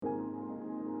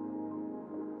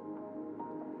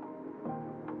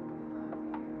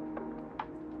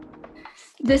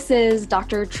This is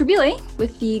Dr. Trubile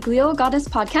with the Glial Goddess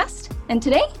podcast, and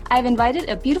today I've invited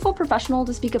a beautiful professional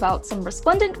to speak about some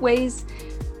resplendent ways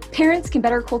parents can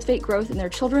better cultivate growth in their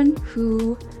children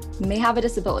who may have a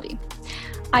disability.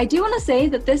 I do want to say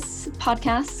that this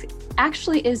podcast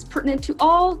actually is pertinent to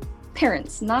all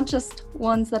parents, not just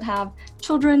ones that have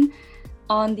children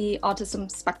on the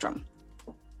autism spectrum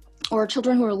or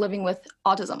children who are living with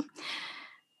autism.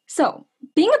 So,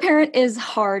 being a parent is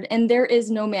hard and there is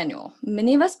no manual.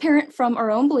 Many of us parent from our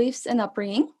own beliefs and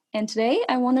upbringing, and today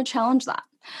I want to challenge that.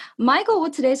 My goal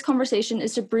with today's conversation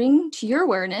is to bring to your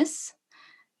awareness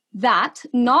that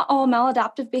not all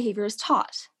maladaptive behavior is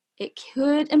taught. It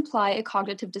could imply a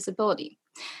cognitive disability.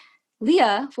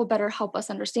 Leah will better help us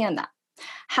understand that.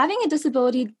 Having a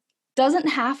disability doesn't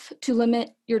have to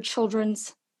limit your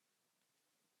children's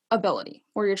ability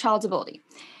or your child's ability.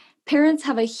 Parents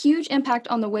have a huge impact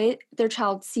on the way their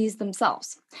child sees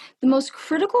themselves. The most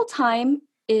critical time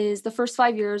is the first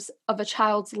 5 years of a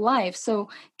child's life. So,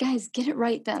 guys, get it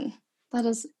right then. That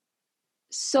is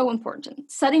so important.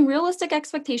 Setting realistic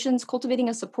expectations, cultivating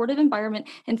a supportive environment,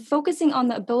 and focusing on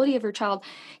the ability of your child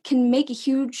can make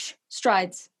huge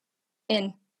strides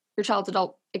in your child's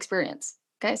adult experience,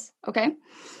 guys, okay?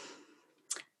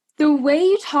 The way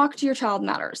you talk to your child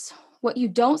matters. What you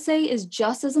don't say is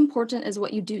just as important as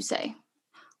what you do say.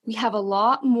 We have a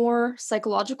lot more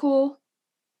psychological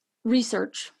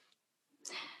research,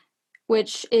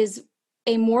 which is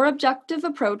a more objective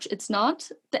approach. It's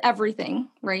not the everything,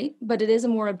 right? But it is a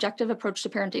more objective approach to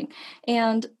parenting.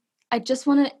 And I just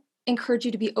want to encourage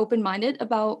you to be open-minded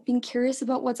about being curious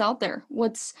about what's out there.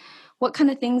 What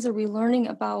kind of things are we learning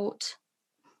about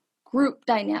group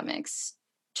dynamics,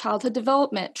 childhood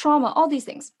development, trauma, all these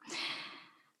things.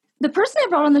 The person I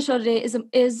brought on the show today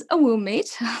is a womb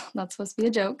mate. That's supposed to be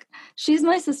a joke. She's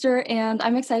my sister, and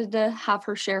I'm excited to have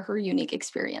her share her unique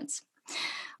experience.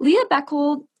 Leah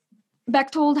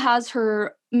Bechtold has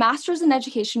her master's in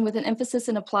education with an emphasis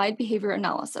in applied behavior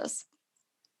analysis.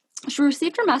 She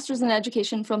received her master's in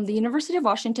education from the University of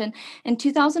Washington in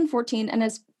 2014 and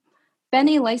has been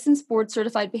a licensed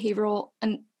board-certified behavioral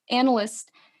analyst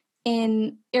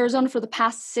in Arizona for the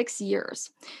past 6 years.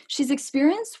 She's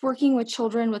experienced working with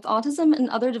children with autism and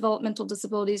other developmental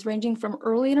disabilities ranging from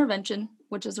early intervention,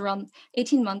 which is around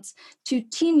 18 months, to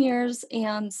teen years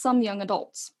and some young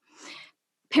adults.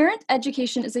 Parent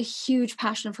education is a huge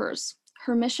passion of hers.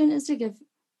 Her mission is to give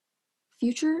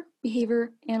future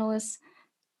behavior analysts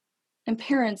and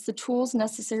parents the tools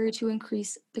necessary to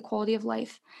increase the quality of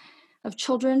life of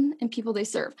children and people they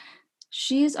serve.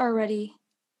 She is already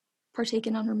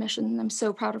partaken on her mission, and I'm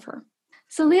so proud of her.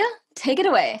 So Leah, take it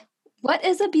away. What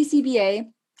is a BCBA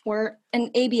or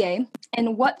an ABA,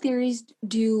 and what theories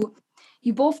do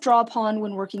you both draw upon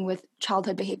when working with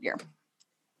childhood behavior?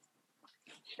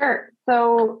 Sure.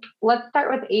 So let's start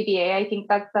with ABA. I think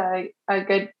that's a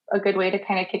good way to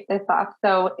kind of kick this off.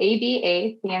 So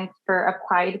ABA stands for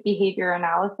Applied Behavior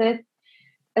Analysis.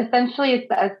 Essentially,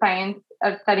 it's a science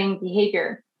of studying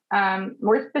behavior.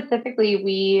 More specifically,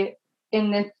 we in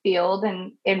this field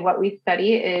and in what we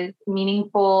study is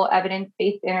meaningful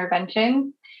evidence-based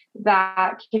interventions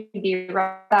that can be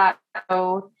that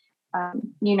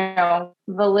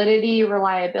validity,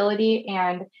 reliability,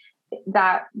 and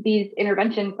that these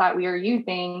interventions that we are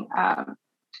using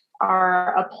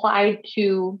are applied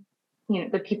to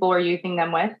the people we're using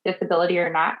them with, disability or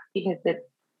not, because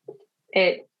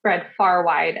it spread far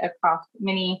wide across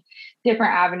many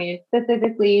different avenues.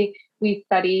 Specifically, we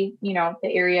study the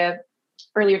area of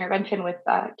early intervention with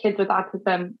kids with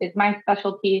autism is my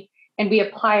specialty, and we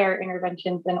apply our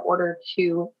interventions in order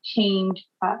to change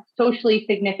socially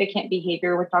significant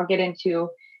behavior, which I'll get into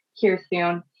here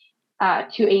soon,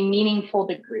 to a meaningful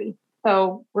degree.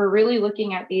 So we're really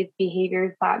looking at these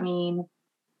behaviors that mean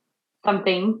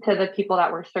something to the people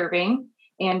that we're serving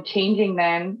and changing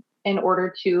them in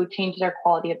order to change their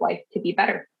quality of life to be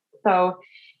better. So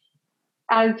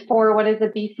as for what is a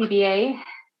BCBA,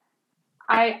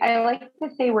 I like to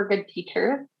say we're good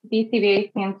teachers.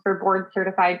 BCBA stands for Board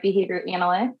Certified Behavior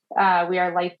Analyst. We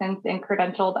are licensed and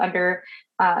credentialed under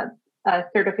a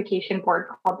certification board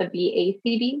called the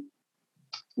BACB.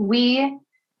 We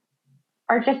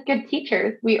are just good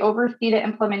teachers. We oversee the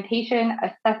implementation,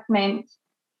 assessment,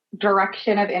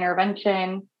 direction of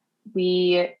intervention.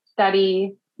 We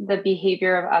study the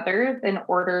behavior of others in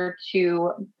order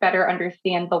to better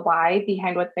understand the why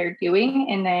behind what they're doing.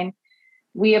 And then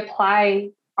we apply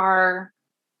our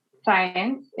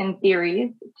science and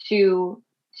theories to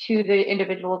the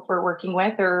individuals we're working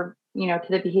with, or to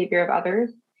the behavior of others.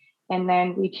 And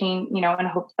then we change, in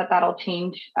hopes that that'll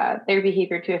change their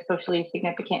behavior to a socially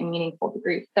significant and meaningful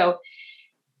degree. So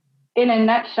in a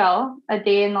nutshell, a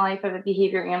day in the life of a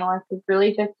behavior analyst is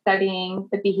really just studying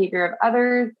the behavior of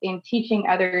others and teaching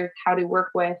others how to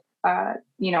work with,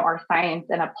 our science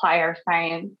and apply our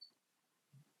science.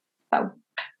 So,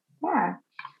 yeah.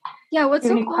 Yeah, what's Do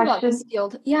you so have any cool about this questions?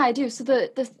 field? Yeah, I do. So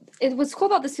what's cool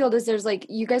about this field is there's like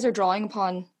you guys are drawing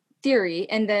upon theory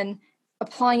and then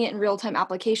applying it in real-time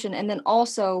application and then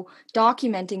also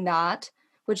documenting that,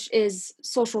 which is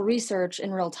social research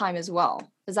in real time as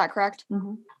well. Is that correct?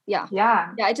 Mm-hmm. Yeah.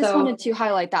 Yeah. Yeah, I just So, wanted to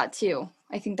highlight that too.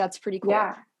 I think that's pretty cool.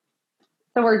 yeah.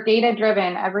 So we're data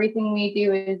driven. Everything we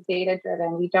do is data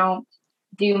driven. We don't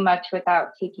do much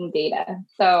without taking data.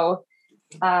 So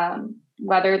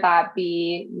whether that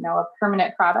be, a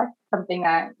permanent product, something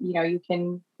that, you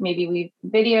can, maybe we've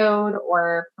videoed,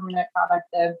 or permanent product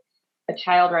of a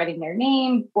child writing their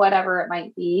name, whatever it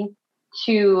might be,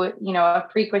 to, a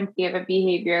frequency of a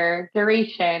behavior,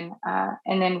 duration.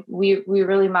 And then we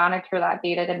really monitor that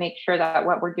data to make sure that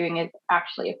what we're doing is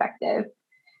actually effective.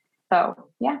 So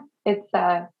yeah,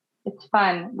 it's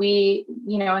fun. We,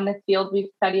 in this field, we've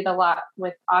studied a lot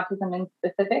with autism in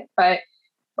specific, but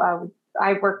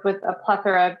I worked with a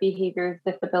plethora of behaviors,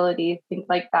 disabilities, things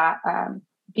like that.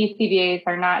 BCBAs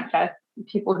are not just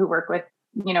people who work with,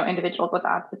 individuals with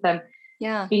autism.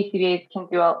 Yeah. BCBAs can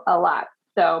do a lot.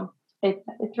 So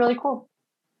it's really cool.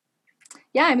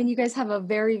 Yeah, I mean, you guys have a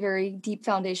very, very deep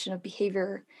foundation of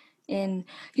behavior in,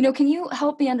 can you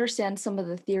help me understand some of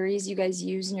the theories you guys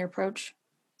use in your approach?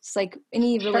 It's like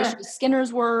any relation to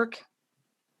Skinner's work,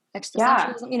 Yeah.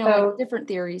 existentialism, like So different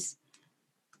theories.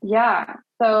 yeah.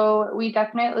 So we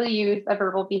definitely use a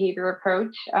verbal behavior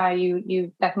approach.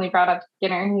 You definitely brought up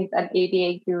Skinner. He's an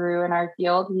ABA guru in our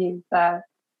field. He's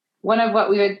one of what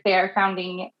we would say our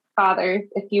founding fathers,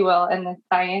 if you will, in this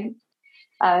science.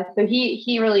 So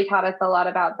he really taught us a lot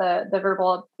about the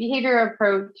verbal behavior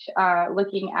approach,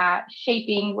 looking at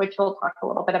shaping, which we'll talk a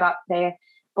little bit about today,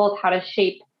 both how to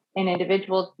shape an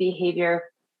individual's behavior,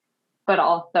 but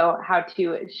also how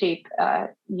to shape,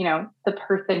 the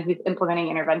person who's implementing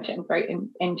interventions, right,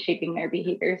 in shaping their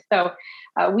behavior. So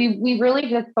we really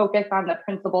just focus on the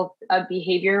principles of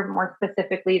behavior, more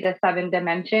specifically the 7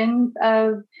 dimensions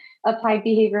of applied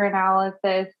behavior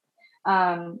analysis,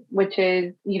 which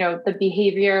is, the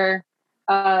behavior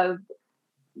of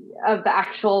the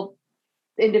actual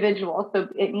individual. So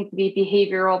it needs to be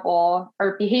behavioral,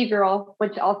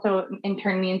 which also in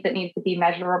turn means it needs to be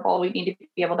measurable. We need to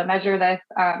be able to measure this.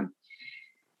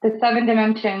 The 7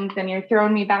 dimensions, and you're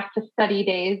throwing me back to study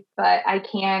days, but I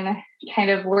can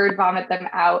kind of word vomit them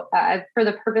out. For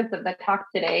the purpose of the talk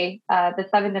today, the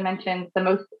 7 dimensions, the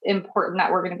most important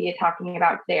that we're going to be talking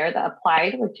about today are the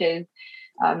applied, which is,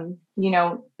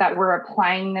 that we're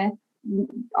applying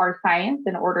our science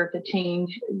in order to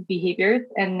change behaviors.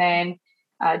 And then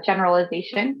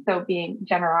generalization, so being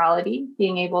generality,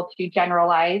 being able to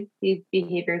generalize these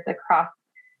behaviors across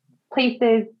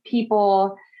places,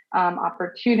 people,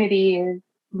 opportunities,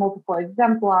 multiple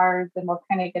exemplars, and we'll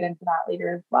kind of get into that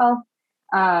later as well.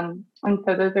 And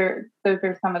so those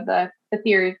are some of the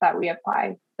theories that we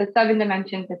apply. The 7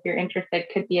 dimensions, if you're interested,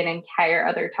 could be an entire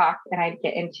other talk, and I'd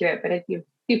get into it, but it's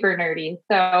super nerdy.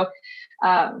 So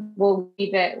we'll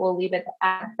leave it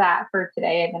at that for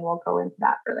today, and then we'll go into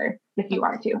that further if you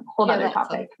want to. Whole other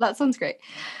topic. That sounds great.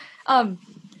 So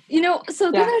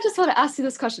then I just want to ask you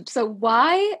this question. So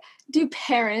why do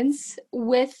parents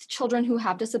with children who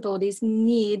have disabilities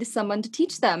need someone to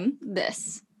teach them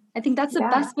this? I think that's the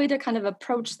best way to kind of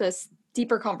approach this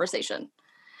deeper conversation.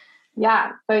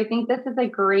 Yeah. So I think this is a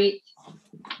great,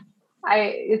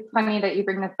 it's funny that you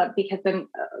bring this up, because then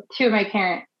two of my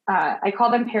parents, I call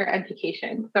them parent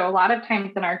education. So a lot of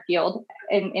times in our field,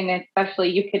 and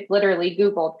especially you could literally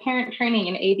Google parent training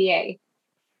in ABA.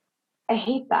 I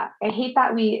hate that. I hate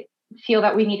that we feel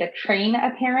that we need to train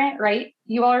a parent, right?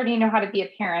 You already know how to be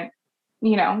a parent.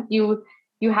 You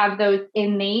have those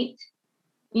innate,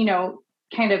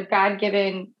 kind of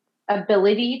God-given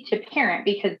ability to parent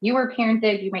because you were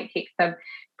parented. You might take some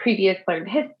previous learned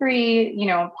history,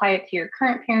 apply it to your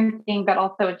current parenting, but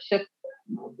also it's just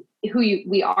who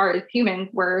we are as humans.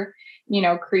 We're,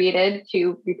 created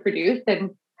to reproduce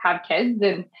and have kids,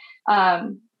 and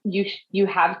you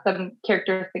have some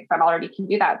characteristics that already can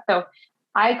do that. So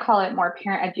I call it more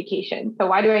parent education. So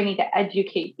why do I need to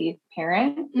educate these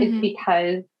parents? Mm-hmm. It's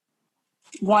because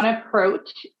one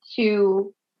approach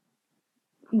to,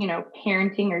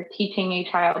 parenting or teaching a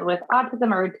child with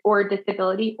autism or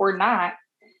disability or not,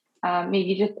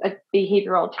 maybe just a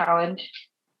behavioral challenge,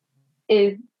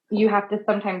 is you have to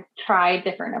sometimes try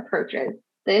different approaches.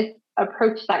 This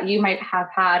approach that you might have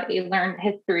had a learned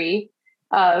history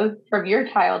from your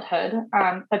childhood,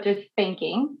 such as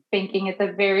spanking. Spanking is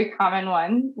a very common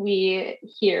one. We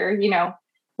hear,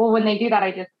 well, when they do that,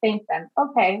 I just spank them.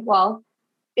 Okay, well,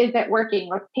 is it working?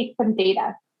 Let's take some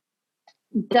data.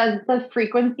 Does the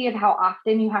frequency of how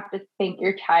often you have to spank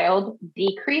your child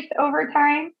decrease over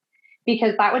time?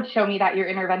 Because that would show me that your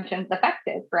intervention's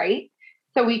effective, right?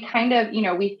 So we kind of,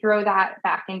 we throw that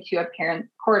back into a parent's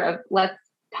court of let's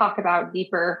talk about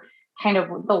deeper kind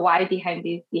of the why behind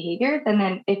these behaviors. And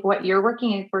then if what you're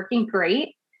working is working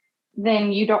great,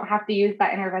 then you don't have to use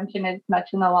that intervention as much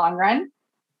in the long run.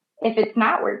 If it's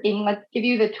not working, let's give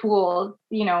you the tools,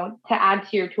 to add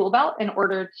to your tool belt in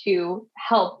order to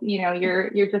help, your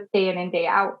just day in and day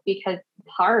out, because it's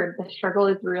hard. The struggle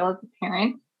is real as a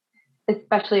parent,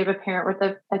 especially if a parent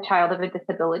with a child of a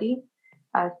disability,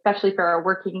 especially for a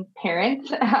working parent.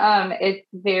 It's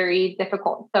very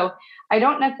difficult. So I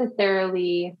don't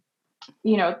necessarily,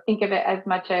 think of it as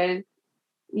much as,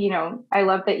 I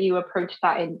love that you approach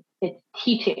that in it's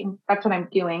teaching. That's what I'm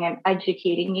doing. I'm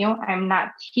educating you. I'm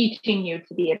not teaching you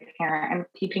to be a parent. I'm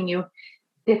teaching you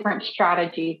different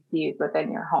strategies to use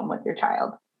within your home with your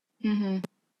child. Mm-hmm.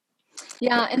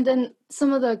 Yeah. And then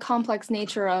some of the complex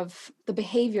nature of the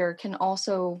behavior can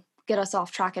also get us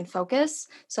off track and focus.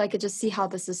 So I could just see how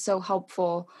this is so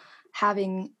helpful,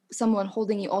 having someone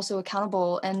holding you also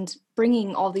accountable and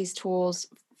bringing all these tools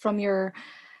from your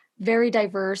very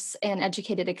diverse and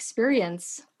educated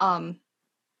experience,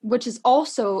 which is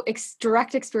also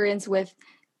direct experience with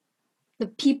the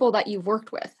people that you've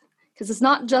worked with. Because it's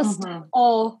not just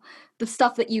all the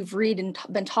stuff that you've read and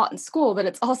been taught in school, but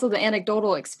it's also the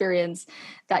anecdotal experience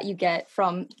that you get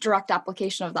from direct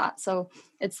application of that. So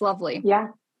it's lovely. Yeah.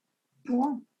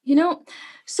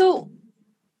 So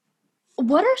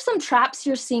what are some traps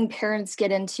you're seeing parents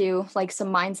get into, like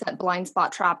some mindset blind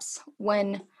spot traps,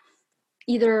 when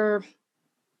either,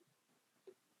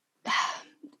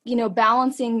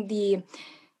 balancing the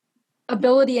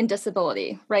ability and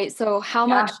disability, right? So how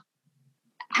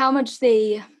much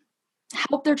they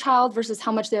help their child versus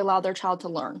how much they allow their child to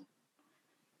learn.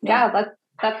 Yeah,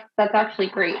 that's actually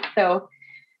great. So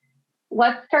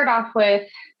let's start off with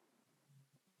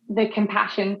the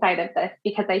compassion side of this,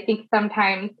 because I think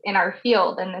sometimes in our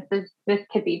field, and this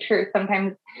could be true,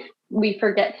 sometimes we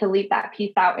forget to leave that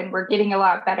piece out, and we're getting a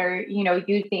lot better,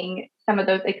 using some of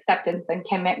those acceptance and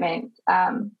commitment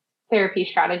therapy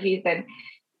strategies. And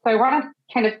so I want to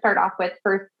kind of start off with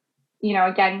first,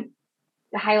 again,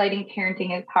 highlighting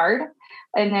parenting is hard.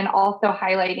 And then also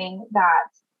highlighting that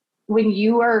when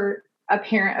you are a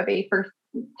parent of a first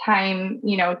time,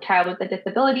 child with a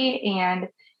disability and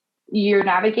you're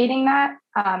navigating that,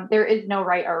 there is no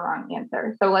right or wrong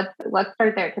answer. So let's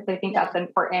start there, because I think that's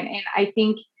important. And I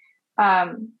think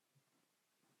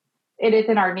it is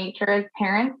in our nature as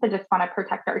parents to just want to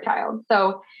protect our child.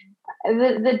 So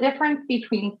the difference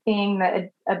between seeing the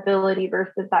ability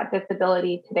versus that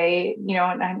disability today,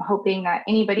 and I'm hoping that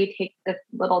anybody takes this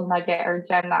little nugget or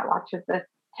gem that watches this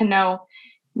to know,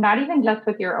 not even just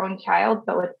with your own child,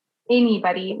 but with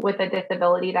anybody with a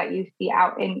disability that you see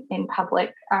out in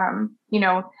public,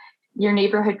 your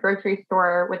neighborhood grocery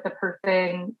store with the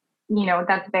person,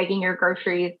 that's begging your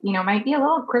groceries, might be a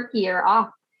little quirky or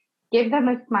off. Give them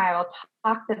a smile,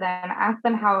 talk to them, ask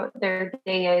them how their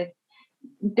day is.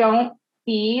 Don't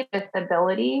see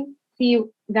disability, see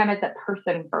them as a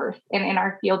person first. And in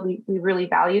our field, we really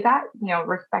value that,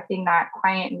 respecting that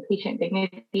client and patient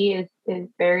dignity is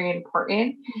very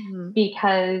important,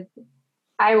 because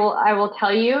I will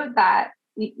tell you that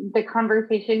the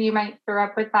conversation you might throw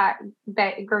up with that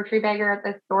grocery bagger at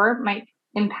the store might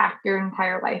impact your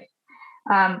entire life.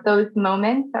 Those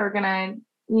moments are going to,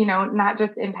 not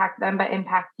just impact them, but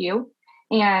impact you.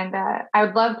 And I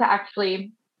would love to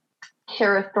actually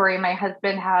share a story. My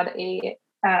husband had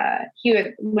when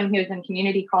he was in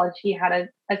community college, he had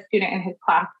a student in his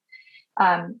class.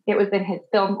 It was in his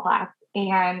film class.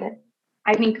 And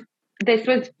I think this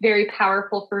was very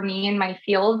powerful for me in my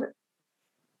field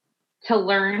to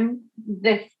learn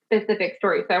this specific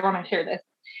story. So I want to share this,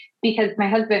 because my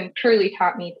husband truly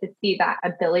taught me to see that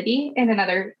ability in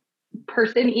another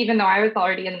person, even though I was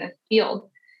already in this field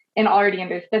and already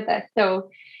understood this. So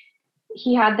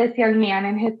he had this young man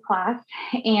in his class,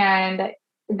 and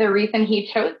the reason he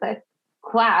chose this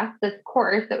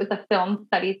course, it was a film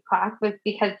studies class, was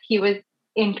because he was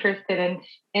interested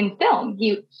in film.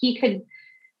 He could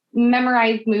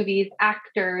memorize movies,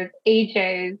 actors,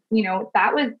 ages,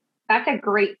 that's a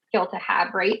great skill to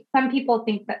have, right? Some people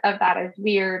think of that as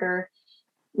weird, or,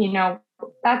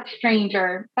 that's strange,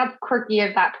 or that's quirky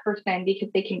of that person because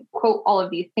they can quote all of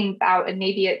these things out, and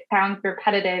maybe it sounds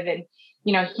repetitive, and,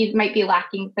 he might be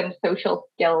lacking some social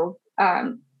skills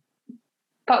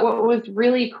But what was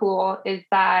really cool is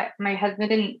that my husband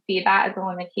didn't see that as a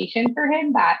limitation for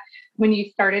him, that when you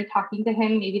started talking to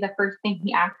him, maybe the first thing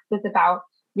he asked was about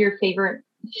your favorite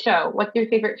show. What's your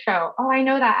favorite show? Oh, I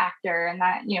know that actor and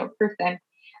that, person.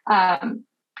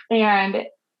 And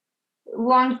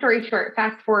long story short,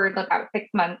 fast forward about 6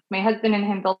 months, my husband and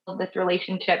him built this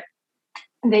relationship.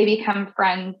 They become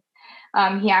friends.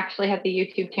 He actually has a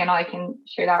YouTube channel. I can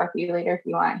share that with you later if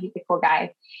you want. He's a cool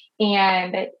guy.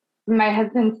 And my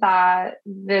husband saw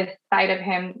this side of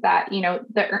him that,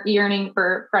 the yearning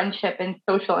for friendship and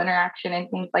social interaction and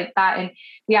things like that. And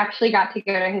we actually got to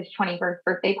go to his 21st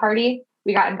birthday party.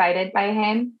 We got invited by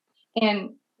him.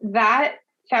 And that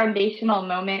foundational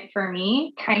moment for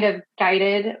me kind of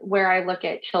guided where I look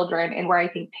at children and where I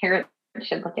think parents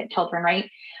should look at children, right?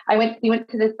 We went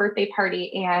to this birthday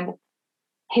party, and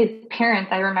his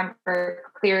parents, I remember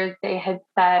clear as day, had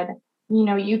said,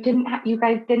 you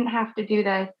guys didn't have to do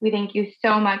this. We thank you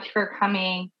so much for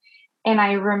coming. And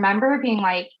I remember being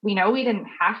like, we didn't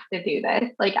have to do this.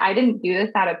 Like, I didn't do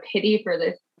this out of pity for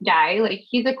this guy. Like,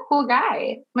 he's a cool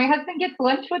guy. My husband gets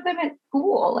lunch with him at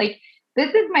school. Like,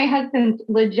 this is my husband's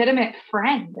legitimate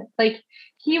friend. Like,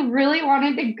 he really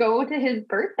wanted to go to his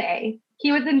birthday.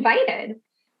 He was invited.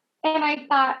 And I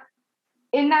thought,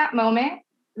 in that moment,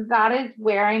 that is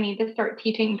where I need to start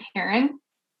teaching parents.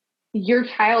 Your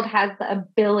child has the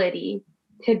ability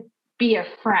to be a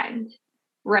friend,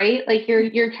 right? Like,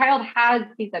 your child has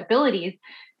these abilities.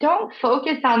 Don't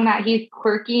focus on that he's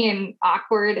quirky and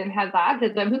awkward and has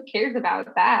autism. Who cares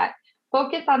about that?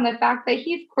 Focus on the fact that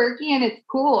he's quirky and it's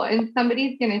cool, and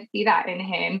somebody's going to see that in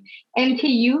him, and to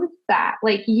use that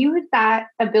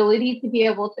ability to be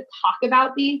able to talk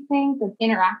about these things and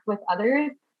interact with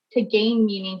others to gain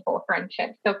meaningful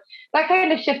friendships. So that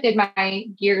kind of shifted my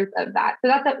gears of that. So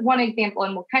that's one example,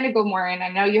 and we'll kind of go more in. I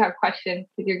know you have questions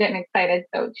because you're getting excited,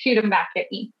 so shoot them back at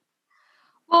me.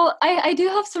 Well, I do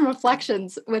have some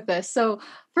reflections with this. So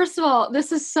first of all,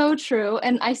 this is so true.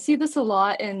 And I see this a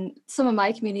lot in some of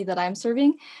my community that I'm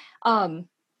serving.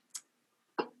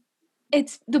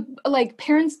 It's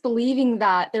parents believing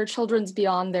that their children's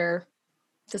beyond their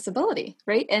disability,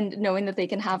 right? And knowing that they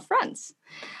can have friends.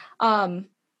 And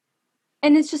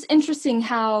it's just interesting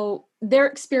how their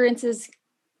experiences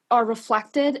are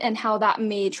reflected and how that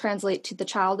may translate to the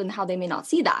child and how they may not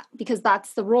see that, because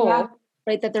that's the role. Yeah.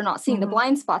 Right, that they're not seeing the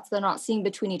blind spots, they're not seeing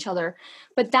between each other.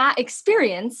 But that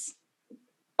experience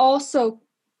also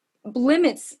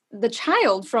limits the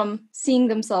child from seeing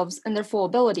themselves and their full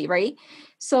ability, right?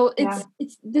 So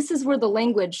this is where the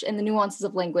language and the nuances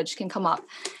of language can come up.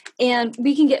 And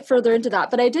we can get further into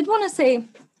that. But I did want to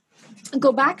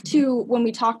go back to when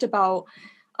we talked about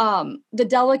the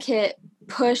delicate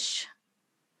push-pull,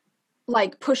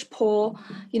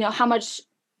 how much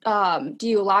do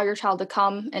you allow your child to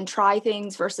come and try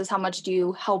things versus how much do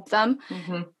you help them?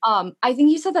 Mm-hmm. I think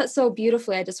you said that so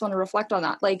beautifully. I just want to reflect on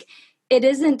that. Like, it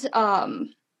isn't, the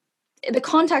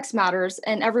context matters,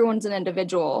 and everyone's an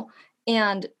individual,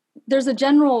 and there's a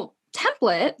general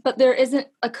template, but there isn't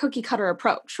a cookie cutter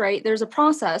approach, right? There's a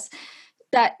process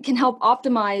that can help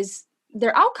optimize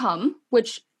their outcome,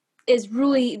 which is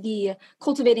really the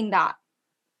cultivating that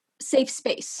safe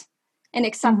space and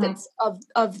acceptance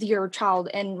of your child,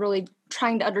 and really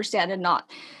trying to understand and not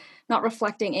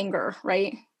reflecting anger,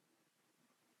 right?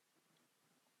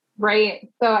 Right.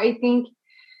 So I think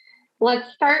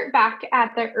let's start back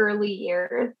at the early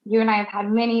years. You and I have had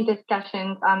many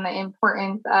discussions on the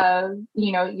importance of,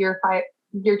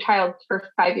 your child's first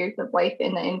 5 years of life,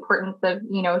 and the importance of,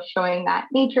 showing that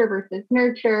nature versus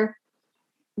nurture.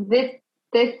 This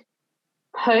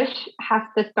push has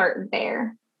to start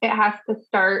there. It has to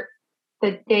start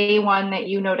the day one that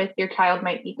you notice your child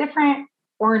might be different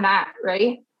or not,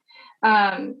 right?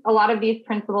 A lot of these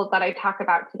principles that I talk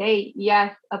about today,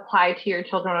 yes, apply to your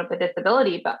children with a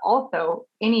disability, but also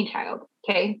any child.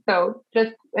 Okay. So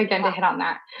just again, to hit on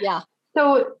that. Yeah.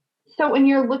 So when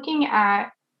you're looking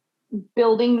at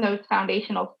building those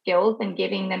foundational skills and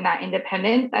giving them that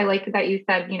independence, I like that you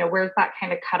said, where's that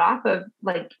kind of cutoff of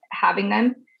like having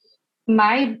them?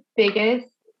 My biggest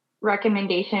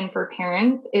recommendation for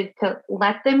parents is to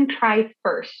let them try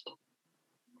first.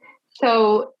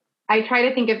 So I try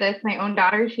to think of this, my own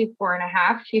daughter, she's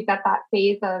 4.5. She's at that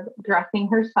phase of dressing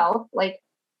herself. Like,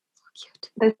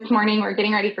 this morning we're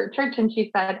getting ready for church, and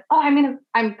she said, "Oh,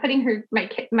 I'm putting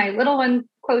my little one's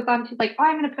clothes on." She's like, "Oh,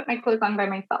 I'm going to put my clothes on by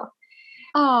myself."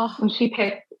 Oh, and she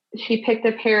picked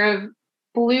a pair of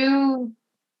blue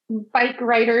bike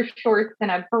rider shorts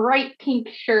and a bright pink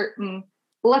shirt and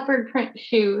leopard print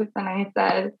shoes. And I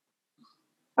said,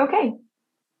 "Okay,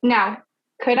 now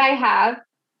could I have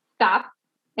stopped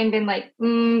and been like,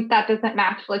 that doesn't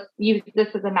match. Let's use this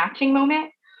as a matching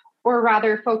moment, or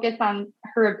rather focus on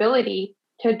her ability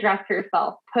to dress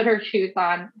herself, put her shoes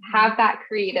on, have that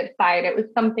creative side. It was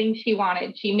something she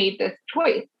wanted. She made this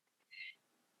choice.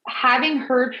 Having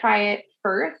her try it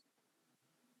first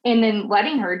and then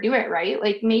letting her do it, right?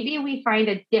 Like maybe we find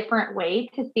a different way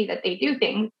to see that they do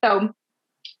things. So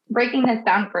breaking this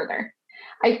down further,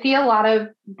 I see a lot of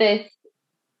this,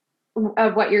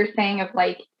 of what you're saying of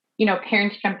like,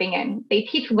 parents jumping in. They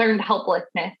teach learned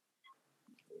helplessness.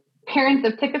 Parents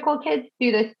of typical kids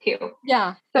do this too.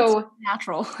 Yeah. So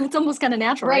natural. It's almost kind of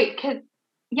natural. Right. Because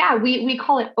we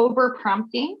call it over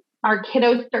prompting. Our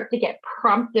kiddos start to get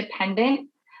prompt dependent.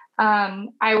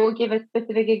 I will give a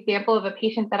specific example of a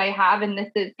patient that I have, and this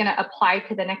is going to apply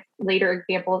to the next later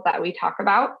examples that we talk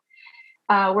about.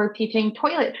 We're teaching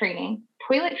toilet training.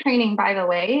 Toilet training, by the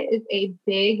way, is a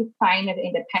big sign of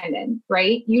independence,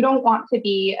 right? You don't want to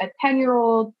be a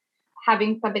 10-year-old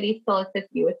having somebody still assist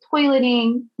you with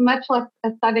toileting, much less a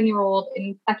 7-year-old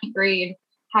in second grade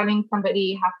having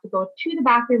somebody have to go to the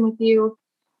bathroom with you.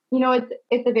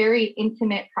 It's a very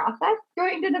intimate process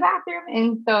going to the bathroom.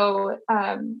 And so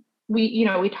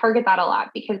we target that a lot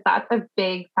because that's a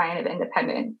big sign of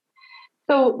independence.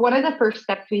 So one of the first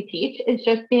steps we teach is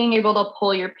just being able to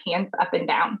pull your pants up and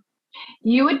down.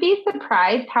 You would be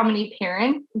surprised how many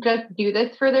parents just do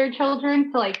this for their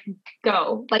children to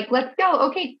go, let's go.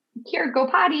 Okay, here, go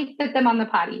potty, sit them on the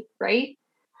potty, right?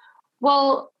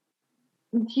 Well,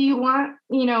 do you want,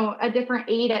 a different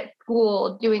aide at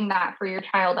school doing that for your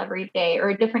child every day, or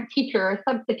a different teacher or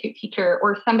substitute teacher,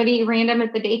 or somebody random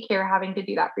at the daycare having to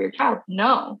do that for your child?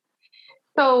 No.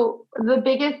 So the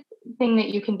biggest thing that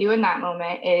you can do in that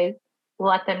moment is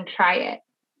let them try it.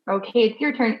 Okay, it's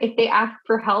your turn. If they ask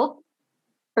for help,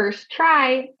 first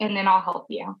try, and then I'll help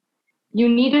you. You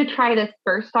need to try this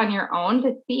first on your own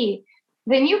to see.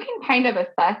 Then you can kind of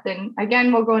assess. And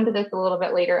again, we'll go into this a little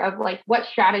bit later of what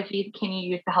strategies can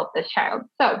you use to help this child.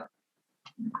 So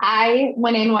I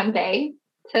went in one day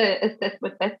to assist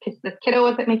with this because this kiddo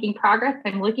wasn't making progress.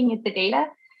 I'm looking at the data.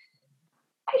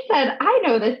 I said, I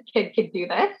know this kid could do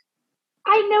this.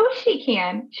 I know she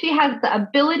can. She has the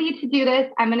ability to do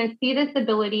this. I'm going to see this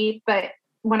ability. But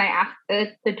when I asked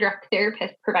the direct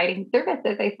therapist providing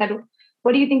services, I said,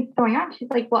 what do you think is going on? She's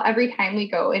like, well, every time we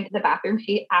go into the bathroom,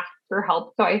 she asks for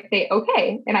help. So I say,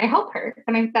 okay. And I help her.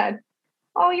 And I said,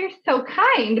 oh, you're so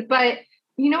kind. But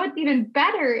what's even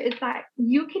better is that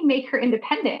you can make her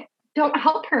independent. Don't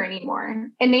help her anymore.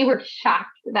 And they were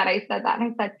shocked that I said that.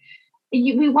 And I said,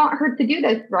 we want her to do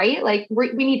this, right?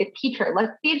 We need to teach her.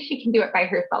 Let's see if she can do it by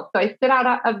herself. So I stood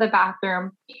out of the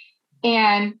bathroom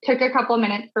and took a couple of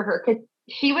minutes for her because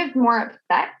she was more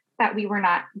upset that we were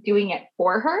not doing it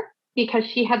for her because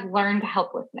she had learned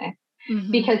helplessness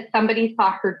because somebody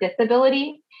saw her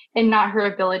disability and not her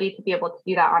ability to be able to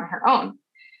do that on her own.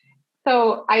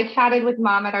 So I chatted with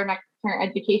mom at our next parent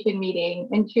education meeting,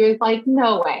 and she was like,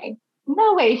 no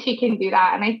way she can do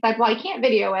that. And I said, well, I can't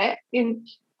video it in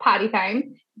potty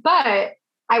time, but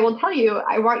I will tell you,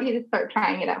 I want you to start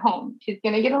trying it at home. She's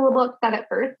going to get a little upset at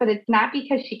first, but it's not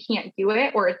because she can't do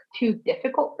it or it's too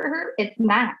difficult for her. It's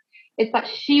not. It's that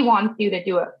she wants you to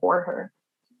do it for her.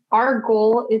 Our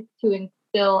goal is to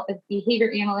instill as behavior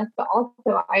analysts, but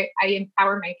also I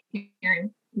empower my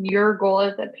parents. Your goal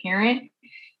as a parent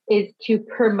is to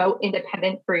promote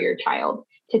independence for your child,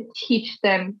 to teach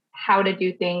them how to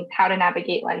do things, how to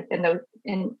navigate life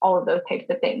and all of those types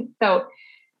of things. So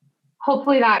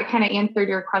hopefully that kind of answered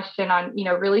your question on,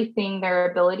 really seeing their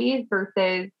abilities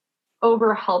versus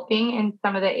over helping in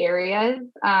some of the areas.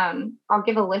 I'll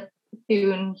give a list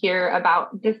soon here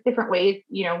about just different ways,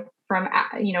 from,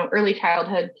 early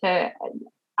childhood to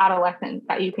adolescence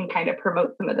that you can kind of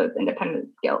promote some of those independent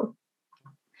skills.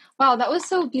 Wow, that was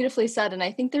so beautifully said. And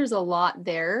I think there's a lot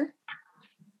there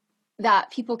that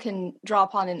people can draw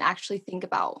upon and actually think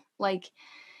about.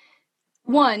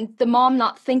 One, the mom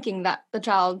not thinking that the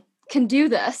child can do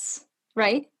this,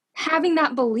 right? Having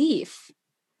that belief.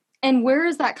 And where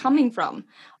is that coming from?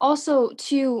 Also,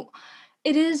 two,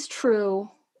 it is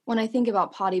true when I think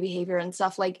about potty behavior and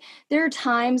stuff, there are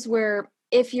times where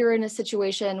if you're in a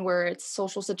situation where it's a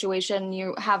social situation,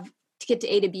 you have to get to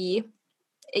A to B,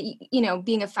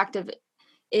 being effective,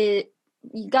 you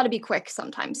got to be quick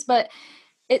sometimes. But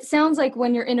it sounds like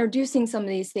when you're introducing some of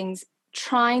these things,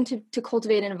 trying to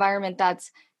cultivate an environment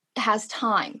has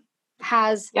time,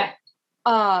 has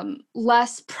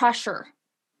less pressure,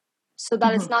 so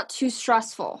that it's not too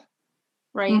stressful,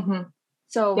 right?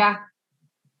 So yeah.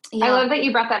 I love that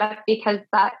you brought that up because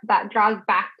that draws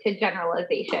back to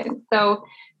generalization. So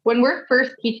when we're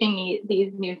first teaching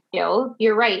these new skills,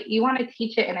 you're right. You want to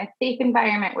teach it in a safe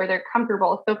environment where they're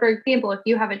comfortable. So for example, if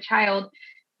you have a child,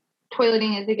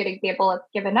 toileting is a good example. Let's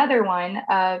give another one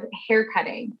of hair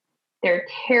cutting. They're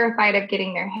terrified of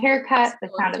getting their hair cut, the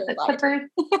sound of the clippers.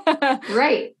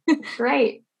 Right,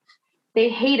 right. They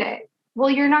hate it. Well,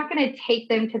 you're not going to take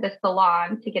them to the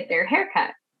salon to get their hair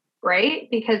cut, right?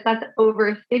 Because that's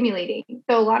overstimulating.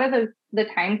 So a lot of the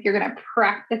times you're going to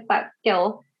practice that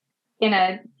skill in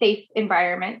a safe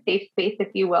environment, safe space, if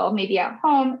you will, maybe at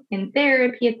home, in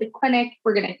therapy, at the clinic.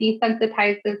 We're going to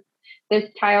desensitize this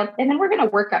child, and then we're going to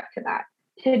work up to that.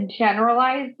 To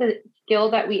generalize the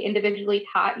skill that we individually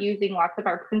taught using lots of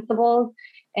our principles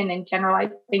and then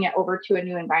generalizing it over to a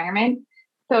new environment.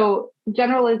 So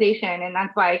generalization, and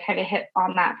that's why I kind of hit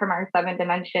on that from our 7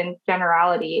 dimensions,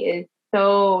 generality is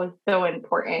so, so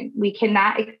important. We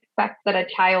cannot expect that a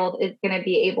child is going to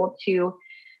be able to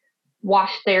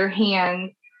wash their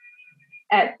hands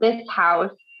at this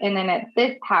house and then at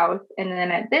this house and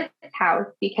then at this house,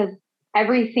 because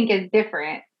every sink is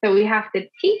different. So we have to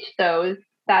teach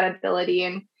that ability.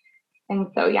 And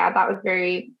so, yeah, that was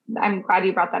I'm glad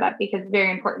you brought that up, because it's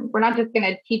very important. We're not just going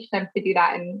to teach them to do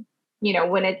that. And,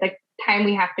 when it's a time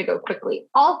we have to go quickly.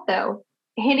 Also,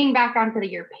 hitting back onto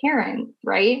your parents,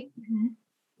 right? Mm-hmm.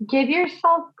 Give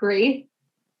yourself grace.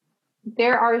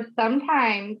 There are some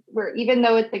times where, even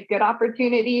though it's a good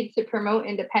opportunity to promote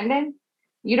independence,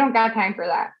 you don't got time for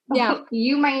that. Yeah.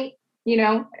 You might,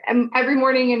 every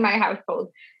morning in my household,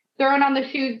 throwing on the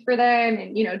shoes for them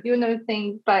and, doing those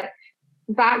things. But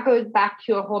that goes back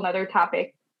to a whole nother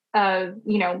topic of,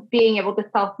 being able to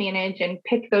self-manage and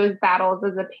pick those battles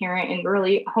as a parent and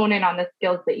really hone in on the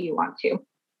skills that you want to.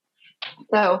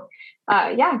 So,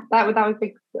 that was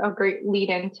a great lead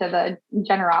into the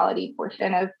generality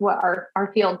portion of what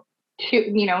our field,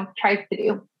 tries to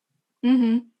do.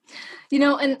 Mm-hmm.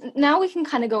 And now we can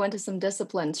kind of go into some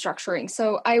discipline structuring.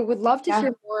 So I would love to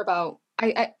hear more about,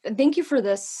 I thank you for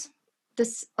this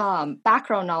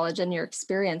background knowledge and your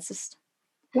experience.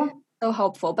 Yeah. So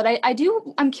helpful. But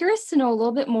I'm curious to know a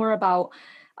little bit more about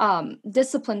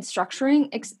discipline structuring,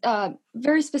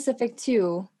 very specific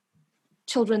to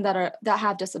children that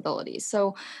have disabilities.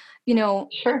 So,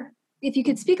 sure. If you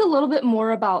could speak a little bit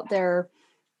more about their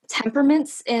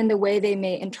temperaments and the way they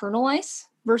may internalize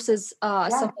versus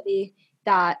somebody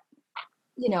that,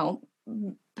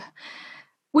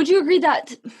 would you agree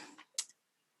that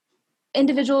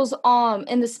individuals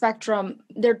in the spectrum,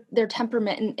 their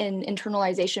temperament and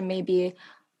internalization may be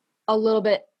a little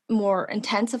bit more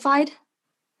intensified?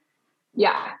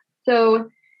 Yeah. So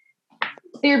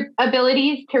their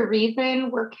abilities to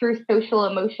reason, work through social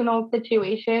emotional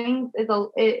situations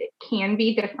it can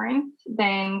be different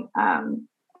than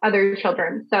other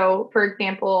children. So for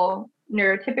example,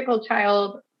 neurotypical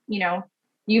child,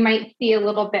 you might see a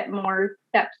little bit more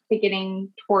steps to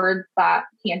getting towards that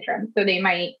tantrum. So they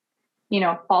might,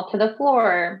 fall to the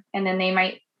floor, and then they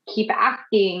might keep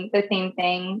asking the same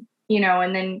thing,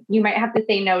 and then you might have to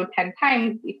say no 10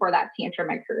 times before that tantrum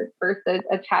occurs, versus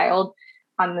a child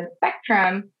on the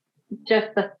spectrum, just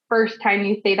the first time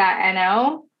you say that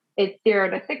no, it's 0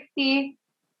 to 60.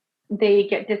 They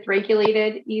get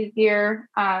dysregulated easier,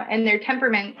 and their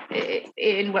temperament,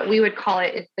 in what we would call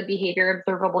it, is the behavior,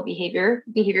 observable behavior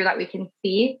that we can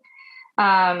see.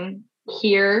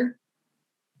 Here,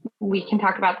 we can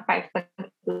talk about the 5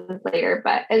 senses later,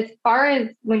 but as far as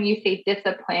when you say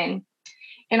discipline,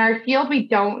 in our field, we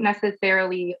don't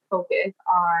necessarily focus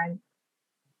on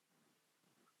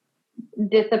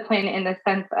discipline in the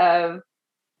sense of,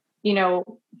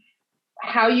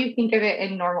 how you think of it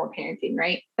in normal parenting,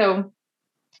 right? So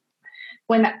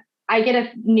when I get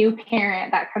a new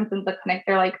parent that comes into the clinic,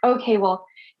 they're like, okay, well,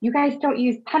 you guys don't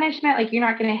use punishment. Like, you're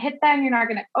not going to hit them. You're not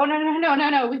going to, oh,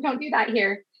 no. We don't do that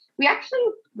here. We actually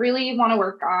really want to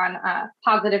work on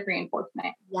positive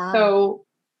reinforcement. Yeah. So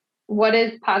what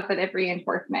is positive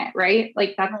reinforcement, right?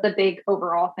 Like, that's the big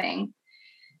overall thing.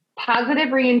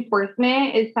 Positive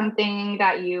reinforcement is something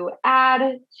that you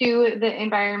add to the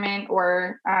environment,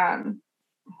 or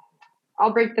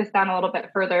I'll break this down a little bit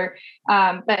further,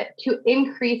 but to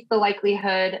increase the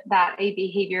likelihood that a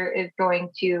behavior is going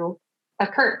to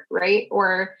occur, right?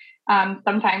 Or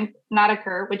sometimes not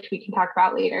occur, which we can talk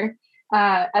about later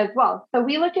as well. So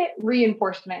we look at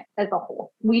reinforcement as a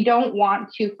whole. We don't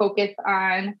want to focus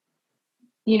on,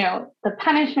 the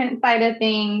punishment side of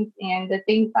things and the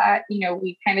things that,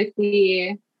 we kind of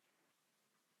see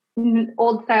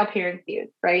old style parents use,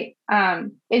 right?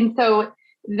 And so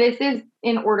this is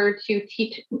in order to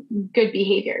teach good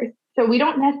behaviors. So we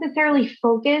don't necessarily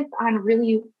focus on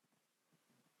really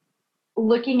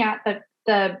looking at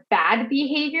the bad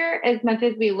behavior as much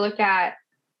as we look at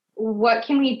what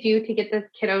can we do to get this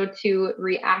kiddo to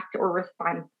react or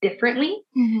respond differently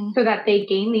so that they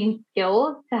gain these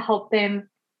skills to help them,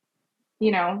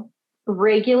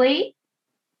 regulate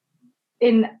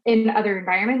in other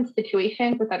environments,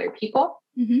 situations with other people.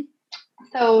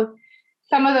 So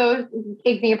some of those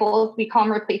examples, we call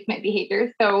them replacement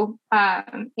behaviors. So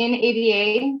in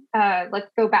ABA,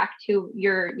 let's go back to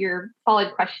your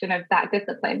solid question of that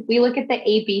discipline. We look at the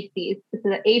ABCs. This is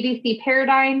the ABC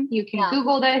paradigm. You can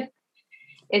Google this.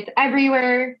 It's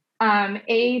everywhere.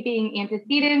 A being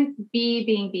antecedents, B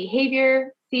being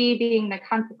behavior, C being the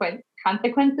consequence.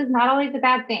 Consequence is not always a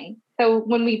bad thing. So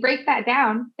when we break that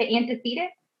down, the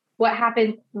antecedent, what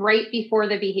happens right before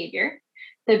the behavior,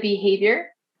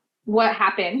 what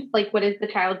happened, like what is the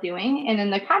child doing? And then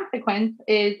the consequence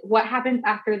is what happens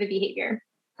after the behavior.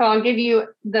 So I'll give you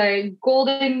the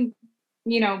golden,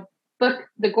 book,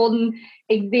 the golden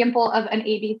example of an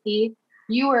ABC.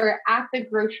 You are at the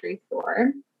grocery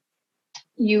store.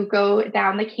 You go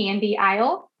down the candy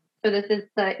aisle. So this is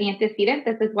the antecedent.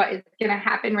 This is what is going to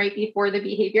happen right before the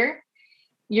behavior.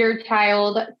 Your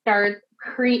child starts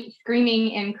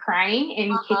screaming and crying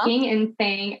and kicking and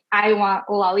saying, I want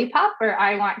a lollipop or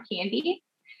I want candy.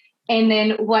 And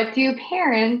then what do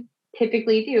parents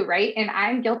typically do, right? And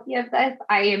I'm guilty of this.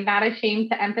 I am not ashamed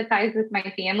to empathize with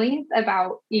my families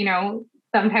about,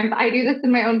 sometimes I do this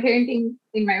in my own parenting,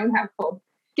 in my own household.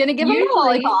 Gonna give them a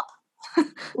lollipop.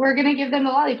 We're going to give them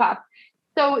the lollipop.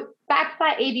 So that's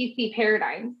that ABC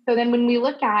paradigm. So then when we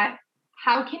look at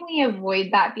how can we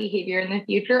avoid that behavior in the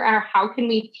future, or how can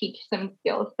we teach some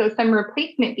skills? So some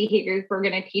replacement behaviors we're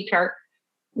going to teach are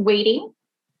waiting,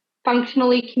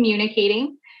 functionally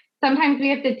communicating. Sometimes we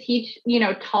have to teach,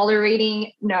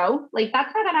 tolerating no, like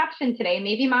that's not an option today.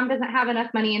 Maybe mom doesn't have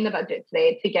enough money in the budget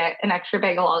today to get an extra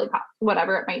bag of lollipops,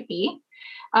 whatever it might be.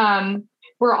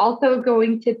 We're also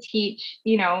going to teach,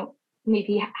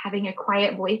 maybe having a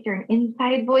quiet voice or an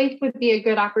inside voice would be a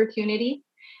good opportunity.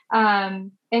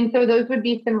 And so those would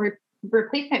be some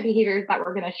replacement behaviors that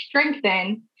we're going to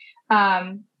strengthen.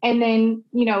 And then,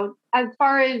 as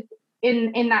far as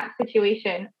in that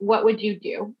situation, what would you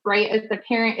do, right? As a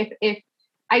parent, if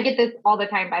I get this all the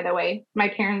time, by the way, my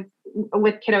parents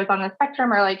with kiddos on the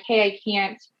spectrum are like, hey, I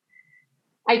can't,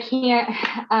 I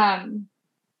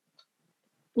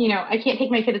can't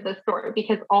take my kid to the store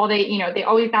because all they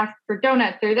always ask for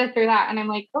donuts or this or that. And I'm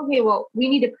like, okay, well, we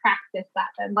need to practice that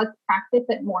then. Let's practice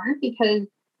it more, because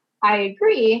I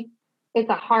agree.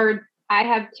 I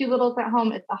have two littles at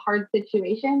home. It's a hard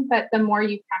situation, but the more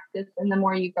you practice and the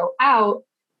more you go out,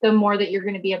 the more that you're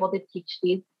going to be able to teach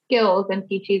these skills and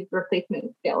teach these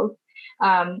replacement skills.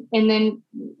 And then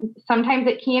sometimes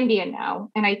it can be a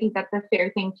no. And I think that's a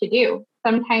fair thing to do.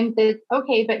 Sometimes it's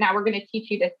okay, but now we're going to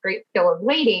teach you this great skill of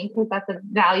waiting, because that's a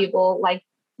valuable,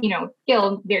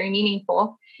 skill, very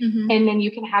meaningful. And then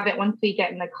you can have it once we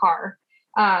get in the car.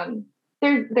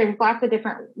 There's lots of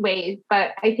different ways,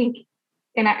 but I think,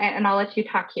 and I'll let you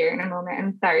talk here in a moment.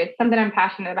 I'm sorry. It's something I'm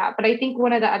passionate about, but I think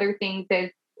one of the other things is,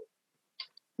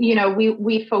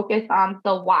 we focus on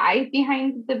the why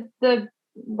behind the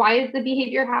why is the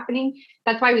behavior happening?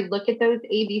 That's why we look at those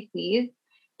ABCs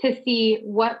to see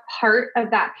what part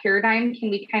of that paradigm can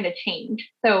we kind of change.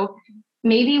 So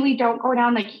maybe we don't go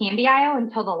down the candy aisle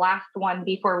until the last one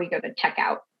before we go to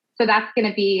checkout. So that's going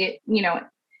to be,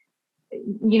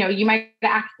 you might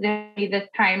accidentally this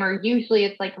time, or usually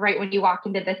it's like right when you walk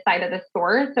into this side of the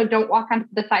store. So don't walk onto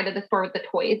the side of the store with the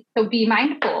toys. So be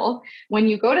mindful when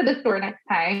you go to the store next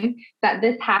time that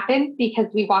this happens, because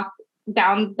we walked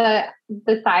down the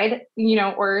side,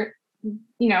 or,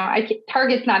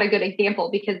 Target's not a good example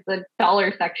because the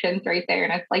dollar section's right there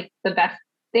and it's like the best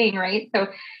thing, right? So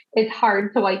it's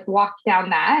hard to walk down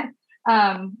that.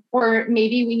 Or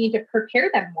maybe we need to prepare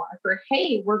them more for,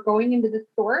 hey, we're going into the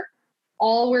store.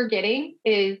 All we're getting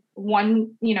is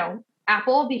one,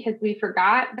 apple because we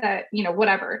forgot that,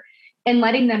 whatever. And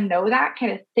letting them know that,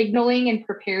 kind of signaling and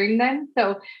preparing them.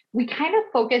 So we kind of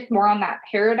focus more on that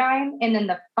paradigm and then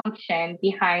the function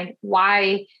behind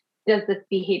why does this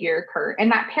behavior occur.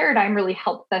 And that paradigm really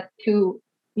helps us to,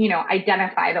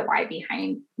 identify the why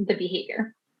behind the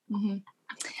behavior.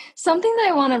 Something that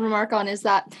I want to remark on is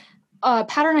that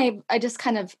pattern I just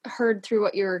kind of heard through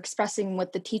what you're expressing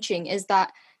with the teaching is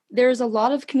that there's a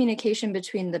lot of communication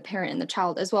between the parent and the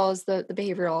child, as well as the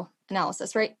behavioral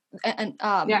analysis, right?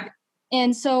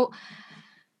 And so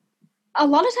a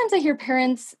lot of times I hear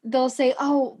parents, they'll say,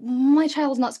 oh, my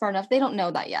child's not smart enough. They don't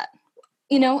know that yet,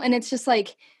 and it's just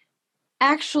like,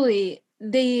 actually,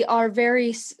 they are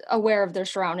very aware of their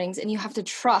surroundings, and you have to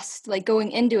trust,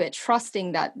 going into it,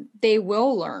 trusting that they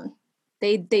will learn,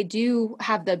 They do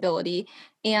have the ability,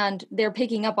 and they're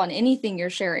picking up on anything you're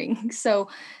sharing. So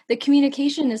the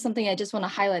communication is something I just want to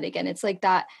highlight again. It's like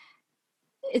that,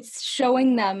 it's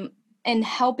showing them and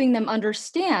helping them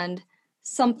understand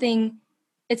something.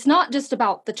 It's not just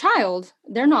about the child.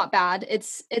 They're not bad.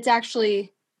 It's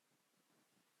actually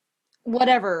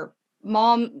whatever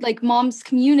mom's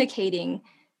communicating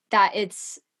that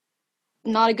it's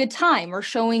not a good time, or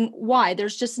showing why.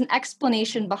 There's just an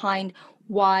explanation behind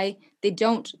why they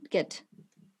don't get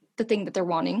the thing that they're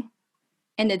wanting.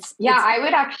 And it's I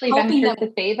would actually venture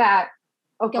to say that.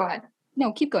 Oh, go ahead.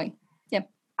 No, keep going. Yeah.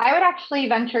 I would actually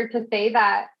venture to say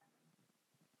that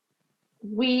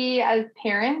we as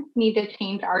parents need to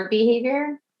change our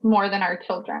behavior more than our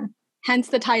children. Hence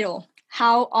the title,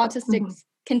 How Autistics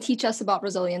Can Teach Us About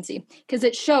Resiliency, because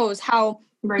it shows how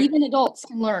even adults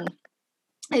can learn.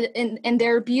 And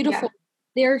they're beautiful. Yeah.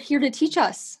 They're here to teach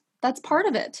us. That's part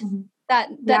of it. That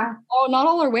not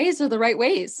all our ways are the right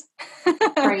ways.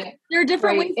 Right. There are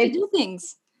different ways to do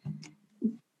things.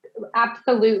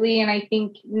 Absolutely. And I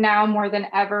think now more than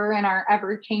ever in our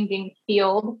ever-changing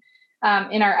field,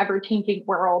 in our ever-changing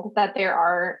world, that there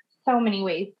are so many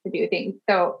ways to do things.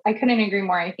 So I couldn't agree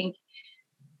more. I think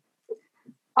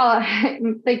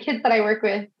the kids that I work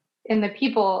with and the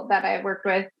people that I worked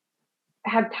with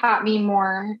have taught me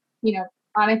more,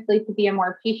 honestly, to be a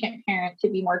more patient parent, to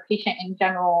be more patient in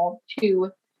general,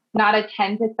 to not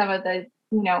attend to some of the,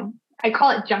 I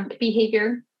call it junk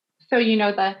behavior. So,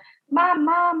 the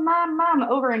mom,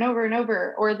 over and over and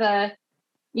over, or the,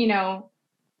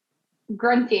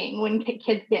 grunting when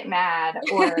kids get mad,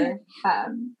 or, I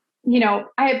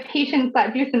have patients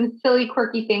that do some silly,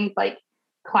 quirky things like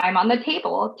climb on the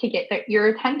table to get your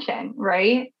attention,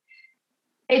 right?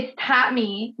 It's taught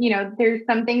me, there's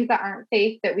some things that aren't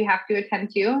safe that we have to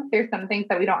attend to. There's some things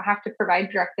that we don't have to provide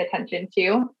direct attention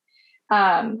to.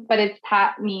 But it's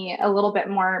taught me a little bit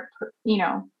more,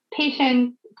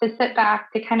 patience, to sit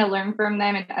back, to kind of learn from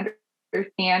them and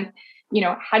understand,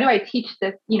 how do I teach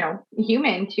this,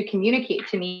 human to communicate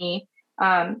to me?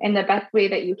 And the best way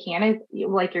that you can is,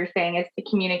 like you're saying, is to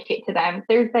communicate to them.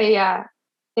 There's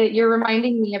you're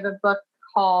reminding me of a book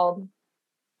called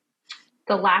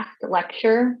The Last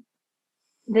Lecture.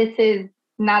 This is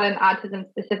not an autism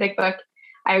specific book.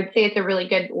 I would say it's a really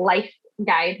good life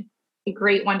guide, a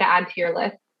great one to add to your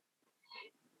list.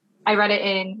 I read it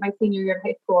in my senior year of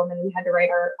high school, and then we had to write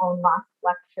our own last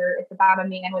lecture. It's about a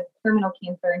man with terminal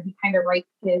cancer, and he kind of writes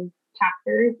his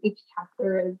chapters. Each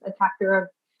chapter is a chapter of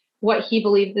what he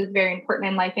believes is very important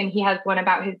in life. And he has one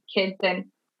about his kids, and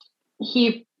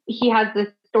he has this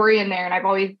story in there. And I've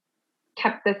always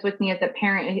kept this with me as a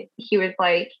parent. He was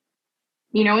like,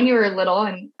 when you were little,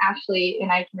 and Ashley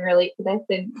and I can relate to this,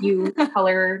 and you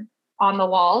colored on the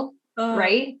walls,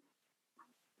 right?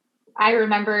 I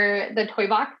remember the toy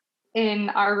box in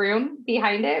our room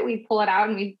behind it. We'd pull it out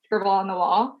and we'd scribble on the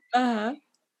wall.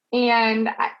 And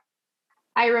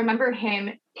I remember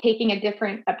him taking a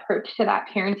different approach to that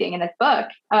parenting in this book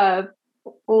of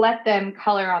let them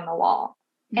color on the wall.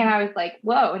 And I was like,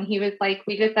 whoa. And he was like,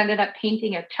 we just ended up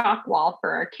painting a chalk wall for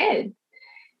our kids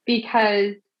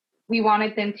because we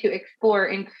wanted them to explore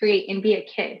and create and be a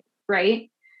kid, right?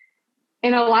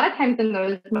 And a lot of times in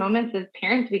those moments as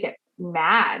parents, we get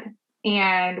mad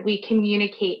and we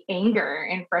communicate anger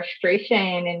and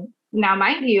frustration. And now,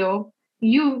 mind you,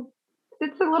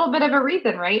 it's a little bit of a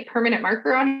reason, right? Permanent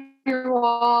marker on your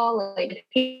wall, like,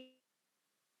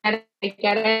 I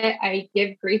get it. I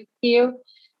give grace to you.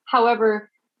 However,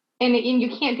 and you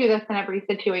can't do this in every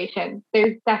situation.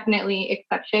 There's definitely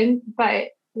exceptions, but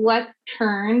let's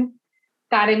turn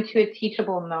that into a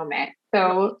teachable moment.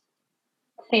 So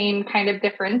same kind of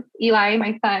difference. Eli,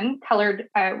 my son, colored,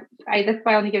 this is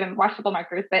why I only give him washable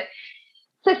markers, but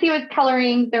Sissy was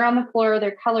coloring. They're on the floor.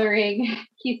 They're coloring.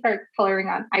 He starts coloring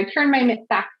on. I turn my mitts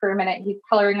back for a minute. He's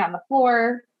coloring on the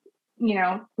floor.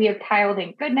 We have tile,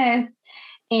 thank goodness.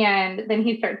 And then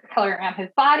he starts coloring on his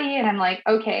body. And I'm like,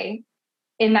 okay,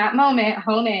 in that moment,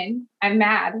 hone in. I'm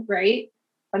mad, right?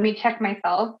 Let me check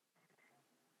myself.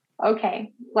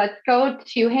 Okay, let's go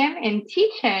to him and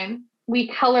teach him. We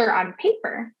color on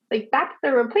paper. Like, that's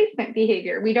the replacement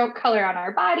behavior. We don't color on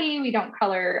our body. We don't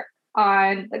color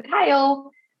on the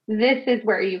tile. This is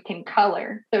where you can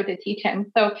color. So to teach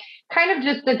him. So kind of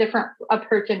just a different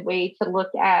approach and way to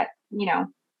look at,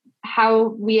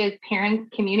 how we as parents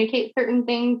communicate certain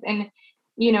things, and,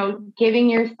 giving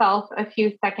yourself a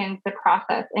few seconds to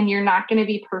process. And you're not going to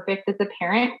be perfect as a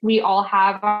parent. We all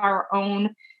have our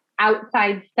own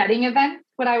outside setting events,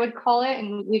 what I would call it.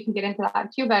 And we can get into that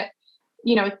too. But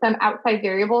some outside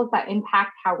variables that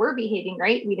impact how we're behaving,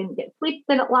 right? We didn't get sleep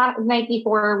the night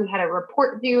before, we had a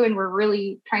report due and we're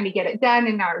really trying to get it done.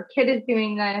 And now our kid is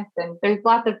doing this. And there's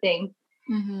lots of things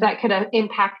that could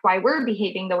impact why we're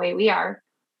behaving the way we are.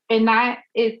 And that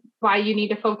is why you need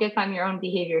to focus on your own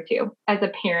behavior too, as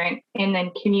a parent, and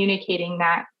then communicating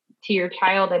that to your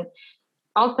child, and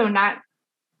also not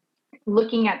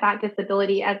looking at that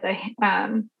disability as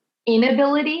a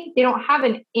inability. They don't have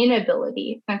an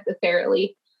inability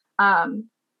necessarily. And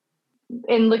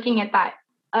looking at that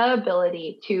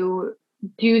ability to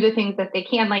do the things that they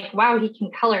can, like, wow, he can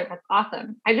color. That's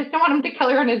awesome. I just don't want him to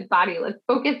color on his body. Let's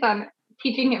focus on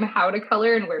teaching him how to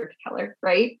color and where to color,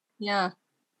 right? Yeah.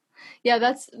 Yeah,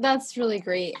 that's really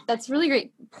great. That's really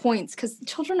great points, because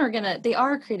children they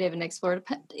are creative and explore,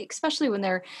 especially when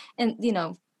they're in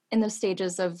those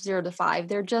stages of 0 to 5.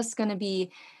 They're just going to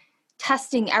be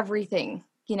testing everything,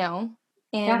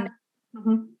 and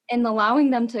Yeah. and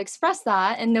allowing them to express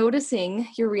that and noticing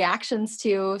your reactions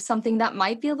to something that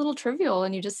might be a little trivial,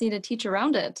 and you just need to teach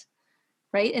around it,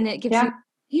 right? And it gives you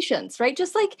patience, right?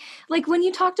 Just like when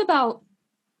you talked about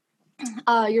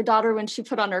your daughter when she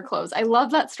put on her clothes. I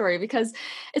love that story, because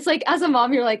it's like, as a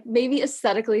mom, you're like maybe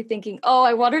aesthetically thinking, oh,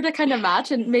 I want her to kind of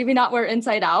match and maybe not wear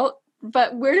inside out.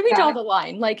 But where do we draw the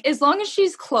line? Like, as long as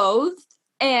she's clothed,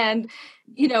 and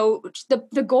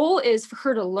the goal is for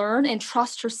her to learn and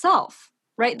trust herself,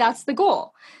 right? That's the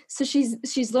goal. So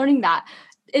she's learning that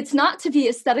it's not to be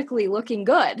aesthetically looking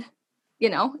good,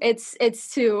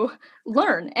 it's to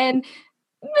learn. And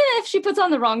if she puts on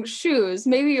the wrong shoes,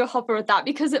 maybe you'll help her with that,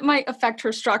 because it might affect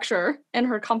her structure and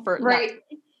her comfort. Right.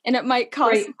 And it might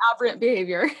cause some aberrant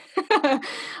behavior.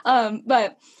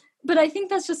 But I think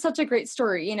that's just such a great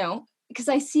story, because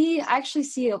I actually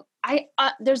see,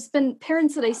 there's been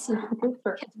parents that I see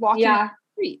kids walking on the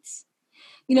streets,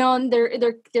 and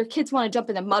their kids want to jump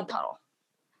in the mud puddle.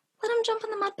 Let them jump in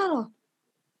the mud puddle.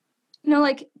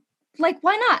 Like,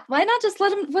 why not? Why not just let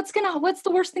them? What's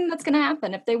the worst thing that's gonna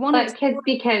happen if they want to? Let kids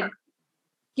be kids.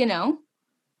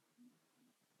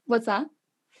 What's that?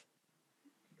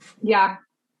 Yeah.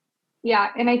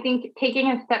 And I think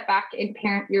taking a step back in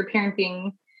your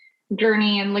parenting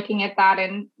journey and looking at that,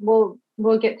 and we'll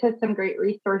get to some great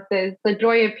resources. The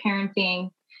Joy of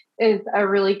Parenting is a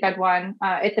really good one.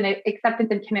 It's an acceptance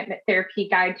and commitment therapy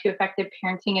guide to effective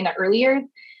parenting in the early years.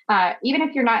 Even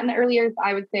if you're not in the early years,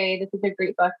 I would say this is a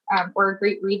great book or a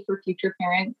great read for future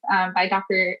parents by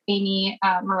Dr. Amy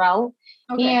Morell.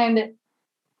 Okay. And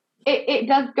it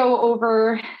does go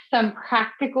over some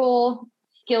practical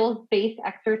skills-based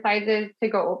exercises to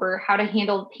go over how to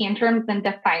handle tantrums and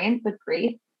defiance with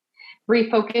grace,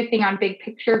 refocusing on big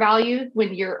picture values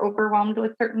when you're overwhelmed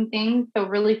with certain things. So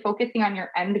really focusing on your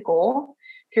end goal.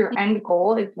 If your end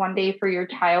goal is one day for your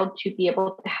child to be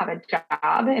able to have a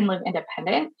job and live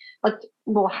independent,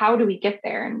 how do we get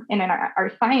there? And in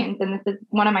our science, and this is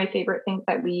one of my favorite things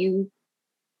that we use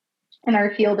in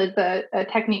our field, is a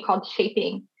technique called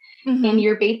shaping. Mm-hmm. And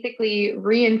you're basically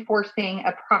reinforcing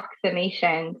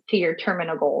approximations to your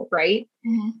terminal goal, right?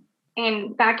 Mm-hmm.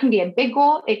 And that can be a big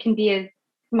goal. It can be as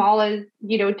small as,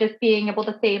 just being able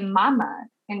to say mama.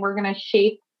 And we're going to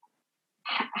shape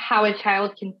how a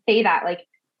child can say that. Like,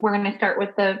 we're going to start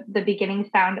with the beginning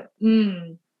sound,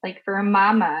 like for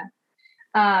mama.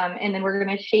 And then we're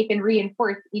going to shape and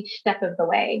reinforce each step of the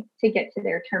way to get to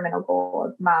their terminal goal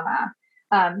of mama.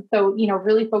 So,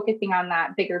 really focusing on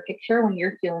that bigger picture when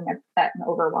you're feeling upset and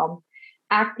overwhelmed,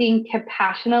 acting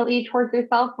compassionately towards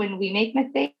yourself when we make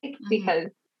mistakes, mm-hmm. because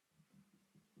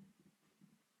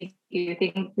you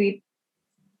think we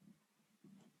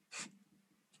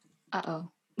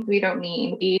don't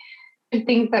mean. We do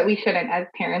things that we shouldn't as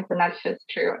parents, and that's just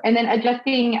true. And then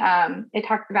adjusting, it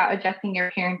talks about adjusting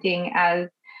your parenting as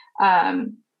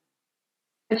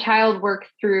the child works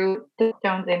through the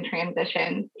stones and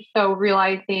transitions. So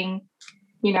realizing,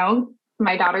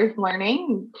 my daughter's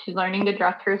learning, she's learning to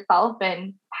dress herself,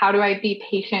 and how do I be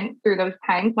patient through those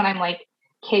times when I'm like,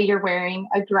 okay, you're wearing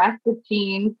a dress with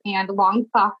jeans and long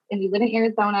socks, and you live in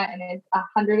Arizona and it's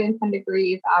 110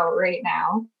 degrees out right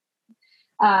now.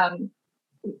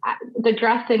 The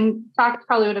dress and socks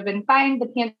probably would have been fine, the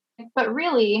pants, but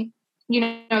really,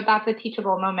 that's a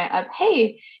teachable moment of,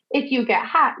 hey, if you get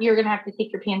hot, you're going to have to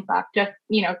take your pants off. Just,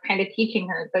 kind of teaching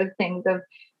her those things, of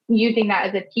using that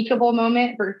as a teachable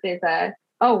moment versus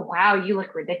oh, wow, you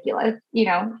look ridiculous.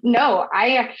 No,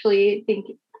 I actually think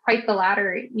quite the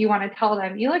latter. You want to tell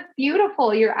them, you look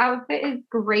beautiful. Your outfit is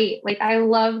great. Like, I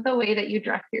love the way that you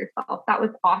dress yourself. That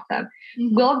was awesome.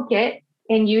 Mm-hmm. We'll get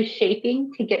and use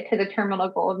shaping to get to the terminal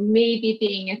goal of maybe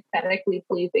being aesthetically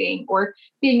pleasing or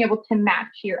being able to match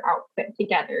your outfit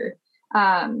together.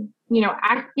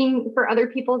 Asking for other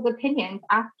people's opinions,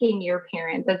 asking your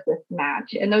parent, does this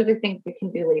match? And those are things we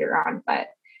can do later on. But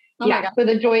so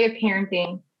The Joy of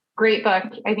Parenting, great book.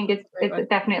 I think it's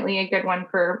definitely a good one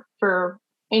for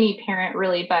any parent,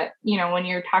 really. But, when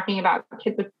you're talking about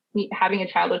kids with having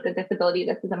a child with a disability,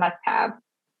 this is a must-have.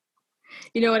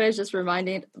 You know what I was just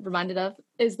reminded of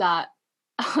is that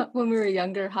when we were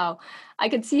younger, how I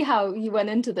could see how you went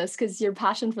into this, because your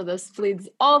passion for this bleeds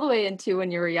all the way into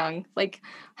when you were young, like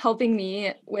helping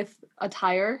me with a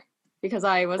tire because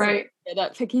I wasn't good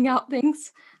at picking out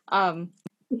things.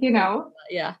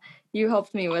 Yeah, you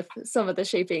helped me with some of the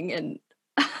shaping and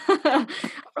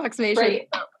approximation. Right.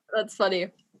 That's funny.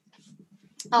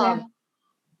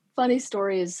 Funny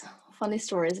stories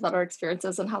about our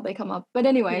experiences and how they come up. But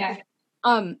anyway,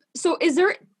 so is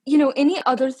there any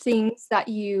other things that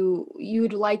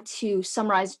you'd like to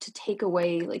summarize, to take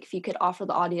away, like if you could offer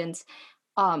the audience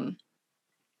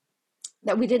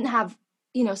that we didn't have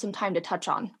some time to touch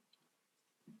on?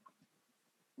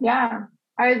 I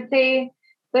would say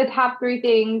the top 3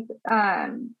 things,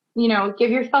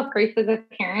 give yourself grace as a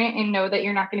parent and know that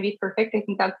you're not going to be perfect. I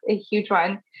think that's a huge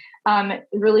one.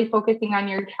 Really focusing on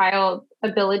your child's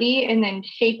ability and then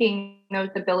shaping those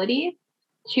abilities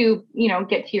to,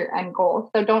 get to your end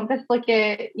goal. So don't just look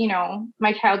at,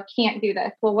 my child can't do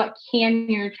this. Well, what can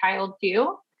your child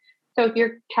do? So if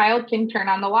your child can turn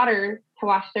on the water to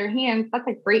wash their hands, that's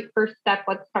a great first step.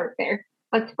 Let's start there.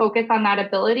 Let's focus on that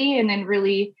ability and then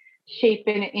really shape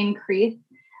and increase,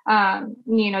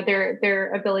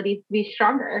 their abilities to be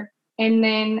stronger. And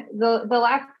then the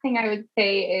last thing I would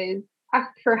say is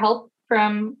ask for help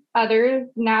from others,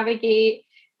 navigate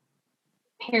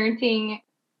parenting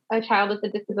a child with a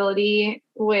disability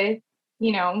with,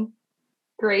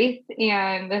 grace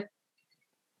and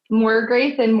more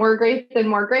grace and more grace and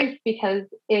more grace, because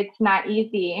it's not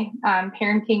easy.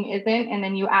 Parenting isn't, and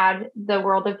then you add the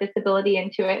world of disability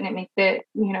into it and it makes it,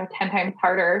 10 times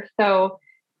harder. So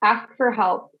ask for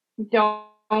help.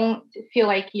 Don't feel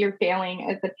like you're failing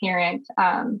as a parent.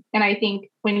 And I think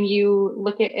when you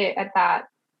look at it at that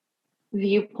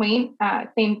viewpoint,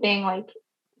 same thing, like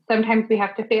sometimes we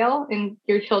have to fail and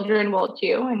your children will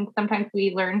too. And sometimes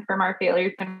we learn from our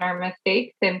failures and our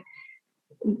mistakes, and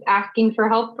asking for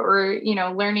help or,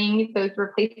 learning those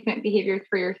replacement behaviors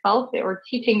for yourself or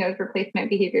teaching those replacement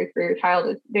behaviors for your child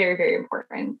is very, very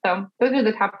important. So those are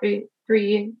the top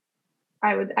three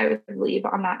I would leave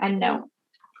on that end note.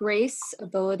 Grace,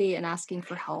 ability, and asking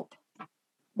for help.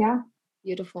 Yeah.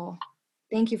 Beautiful.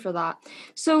 Thank you for that.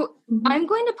 So I'm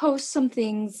going to post some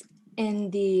things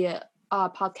in the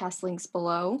podcast links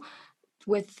below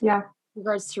with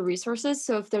regards to resources.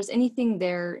 So if there's anything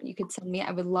there you could send me,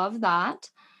 I would love that.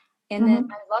 And then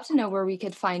I'd love to know where we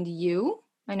could find you.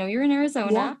 I know you're in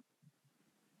Arizona.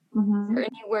 Is there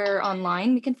anywhere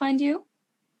online we can find you?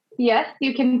 Yes,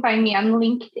 you can find me on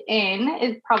LinkedIn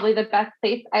is probably the best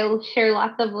place. I will share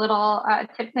lots of little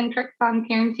tips and tricks on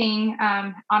parenting,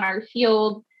 on our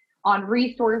field, on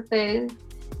resources.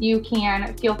 You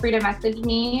can feel free to message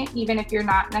me, even if you're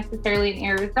not necessarily in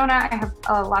Arizona. I have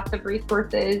lots of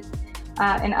resources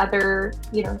in other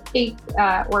states,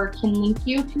 or can link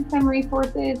you to some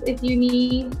resources if you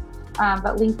need.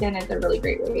 But LinkedIn is a really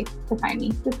great way to find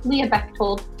me. Just Leah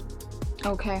Bechtold.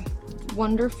 Okay.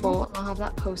 Wonderful. I'll have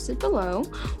that posted below.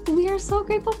 We are so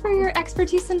grateful for your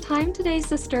expertise and time today,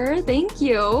 sister. Thank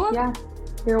you. Yeah,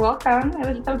 you're welcome.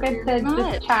 It was so good to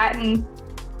just chat and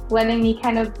letting me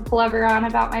kind of blubber on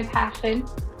about my passion.